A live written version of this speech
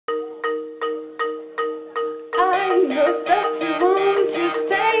know that we want to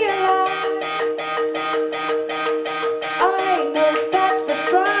stay alive. I know that we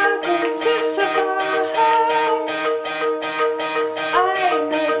struggle to survive. I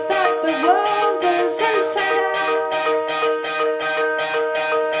know that the world is inside out.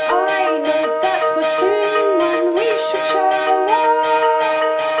 I know that we're soon when we should show up.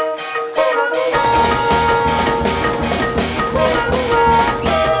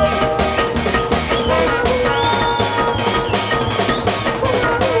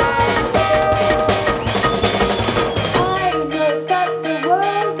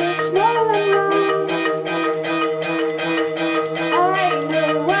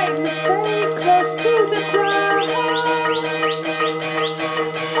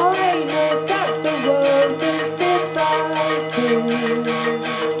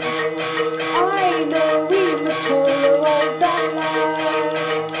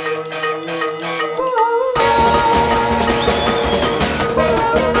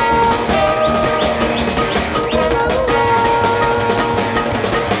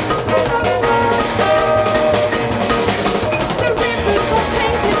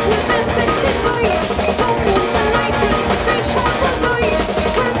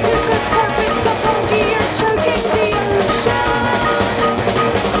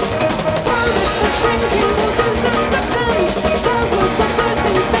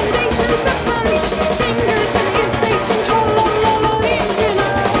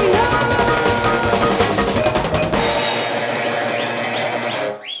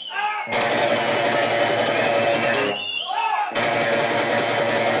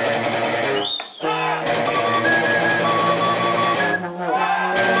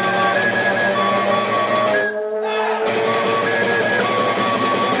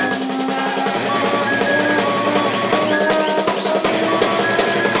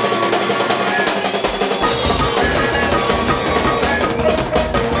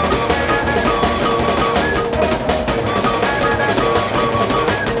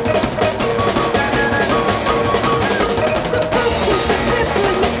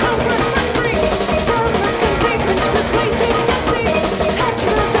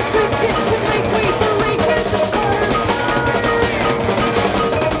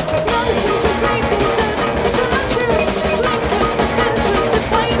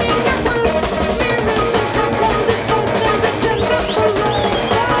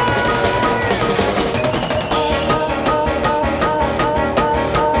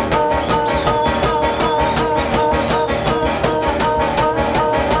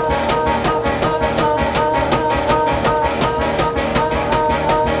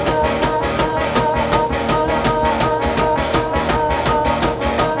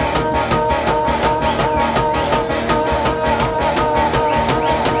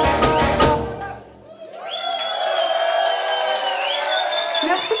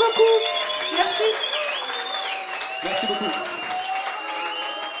 Merci beaucoup. Merci. Merci beaucoup.